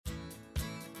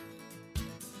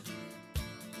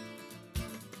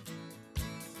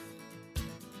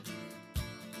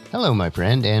Hello, my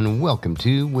friend, and welcome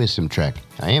to Wisdom Trek.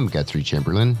 I am Guthrie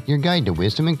Chamberlain, your guide to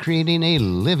wisdom and creating a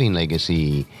living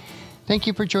legacy. Thank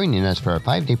you for joining us for our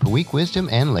 5-day-per-week wisdom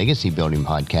and legacy building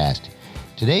podcast.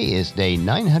 Today is day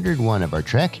 901 of our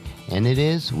trek, and it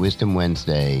is Wisdom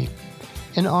Wednesday.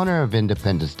 In honor of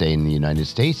Independence Day in the United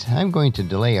States, I'm going to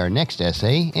delay our next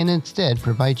essay and instead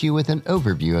provide you with an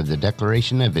overview of the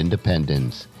Declaration of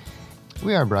Independence.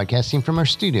 We are broadcasting from our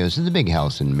studios at the Big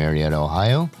House in Marietta,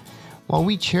 Ohio. While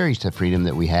we cherish the freedom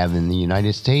that we have in the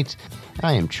United States,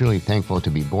 I am truly thankful to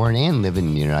be born and live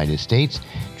in the United States.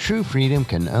 True freedom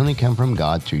can only come from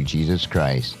God through Jesus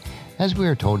Christ, as we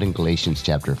are told in Galatians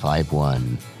chapter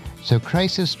 5:1. So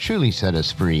Christ has truly set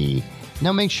us free.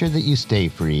 Now make sure that you stay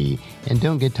free and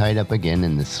don't get tied up again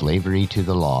in the slavery to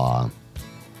the law.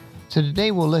 So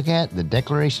today we'll look at the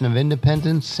Declaration of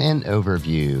Independence and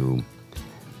overview.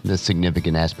 The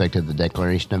significant aspect of the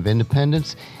Declaration of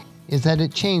Independence is that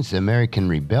it changed the American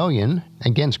rebellion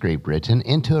against Great Britain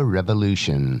into a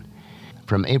revolution.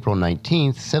 From April 19,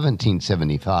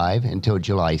 1775 until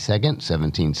July 2,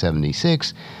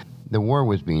 1776, the war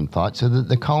was being fought so that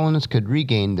the colonists could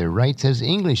regain their rights as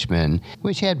Englishmen,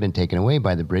 which had been taken away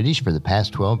by the British for the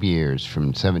past 12 years, from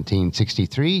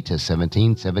 1763 to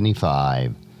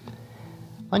 1775.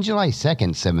 On July 2,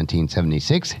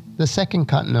 1776, the Second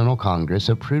Continental Congress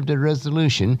approved a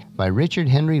resolution by Richard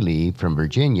Henry Lee from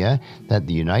Virginia that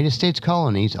the United States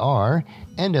colonies are,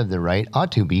 and of the right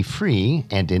ought to be, free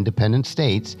and independent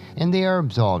states, and they are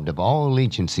absolved of all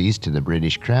allegiances to the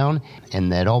British Crown,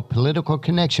 and that all political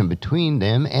connection between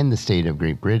them and the state of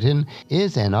Great Britain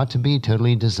is and ought to be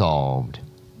totally dissolved.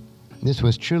 This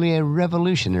was truly a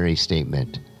revolutionary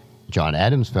statement. John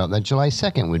Adams felt that July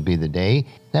 2nd would be the day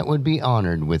that would be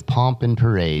honored with pomp and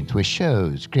parades, with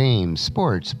shows, games,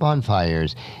 sports,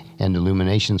 bonfires, and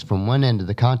illuminations from one end of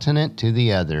the continent to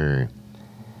the other.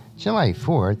 July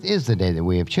 4th is the day that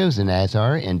we have chosen as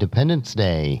our Independence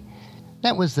Day.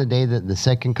 That was the day that the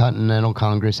Second Continental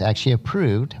Congress actually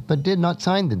approved, but did not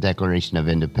sign the Declaration of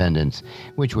Independence,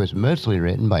 which was mostly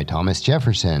written by Thomas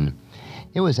Jefferson.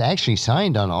 It was actually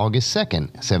signed on August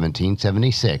 2nd,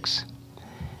 1776.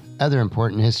 Other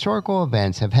important historical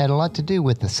events have had a lot to do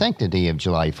with the sanctity of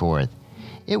July 4th.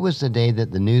 It was the day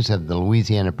that the news of the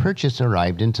Louisiana Purchase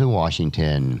arrived into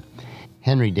Washington.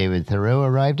 Henry David Thoreau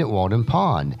arrived at Walden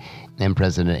Pond, and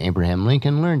President Abraham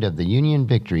Lincoln learned of the Union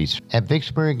victories at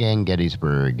Vicksburg and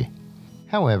Gettysburg.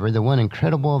 However, the one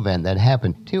incredible event that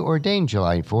happened to ordain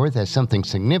July 4th as something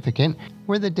significant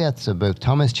were the deaths of both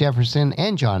Thomas Jefferson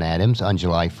and John Adams on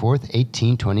July 4th,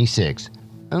 1826,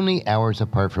 only hours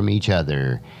apart from each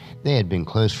other. They had been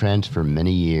close friends for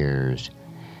many years.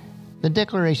 The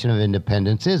Declaration of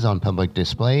Independence is on public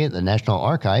display at the National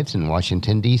Archives in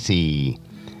Washington, D.C.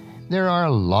 There are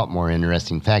a lot more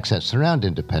interesting facts that surround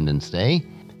Independence Day.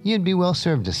 You'd be well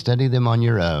served to study them on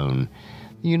your own.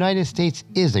 The United States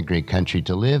is a great country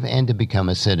to live and to become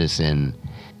a citizen.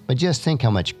 But just think how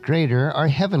much greater our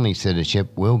heavenly citizenship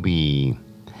will be.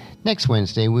 Next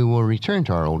Wednesday, we will return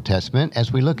to our Old Testament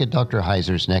as we look at Dr.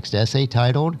 Heiser's next essay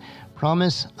titled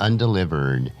Promise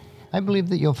Undelivered. I believe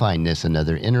that you'll find this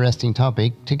another interesting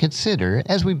topic to consider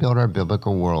as we build our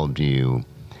biblical worldview.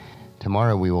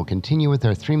 Tomorrow we will continue with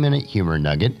our 3-minute humor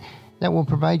nugget that will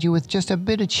provide you with just a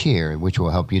bit of cheer, which will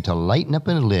help you to lighten up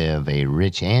and live a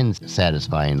rich and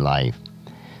satisfying life.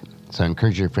 So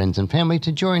encourage your friends and family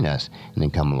to join us, and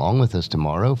then come along with us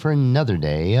tomorrow for another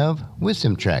day of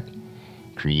Wisdom Trek,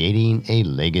 creating a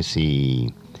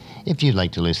legacy. If you'd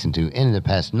like to listen to any of the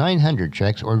past 900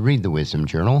 treks or read the Wisdom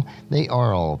Journal, they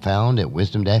are all found at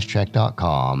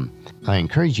wisdom-trek.com. I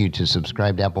encourage you to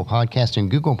subscribe to Apple Podcasts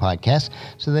and Google Podcasts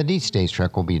so that each day's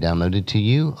trek will be downloaded to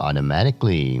you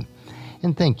automatically.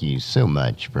 And thank you so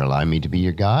much for allowing me to be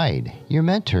your guide, your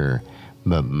mentor,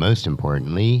 but most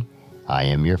importantly, I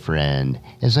am your friend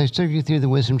as I serve you through the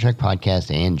Wisdom Trek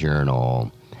podcast and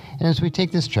journal. And as we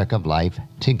take this trek of life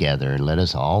together, let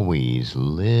us always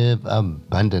live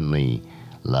abundantly,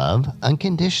 love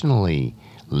unconditionally,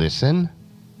 listen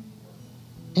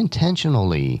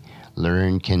intentionally,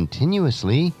 learn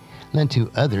continuously, lend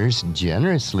to others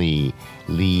generously,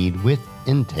 lead with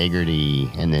integrity,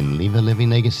 and then leave a living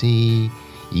legacy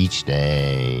each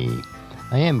day.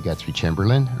 I am Guthrie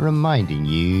Chamberlain, reminding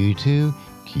you to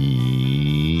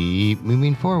keep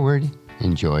moving forward,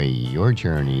 enjoy your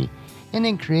journey, and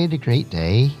then create a great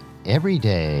day every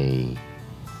day.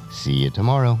 See you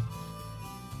tomorrow.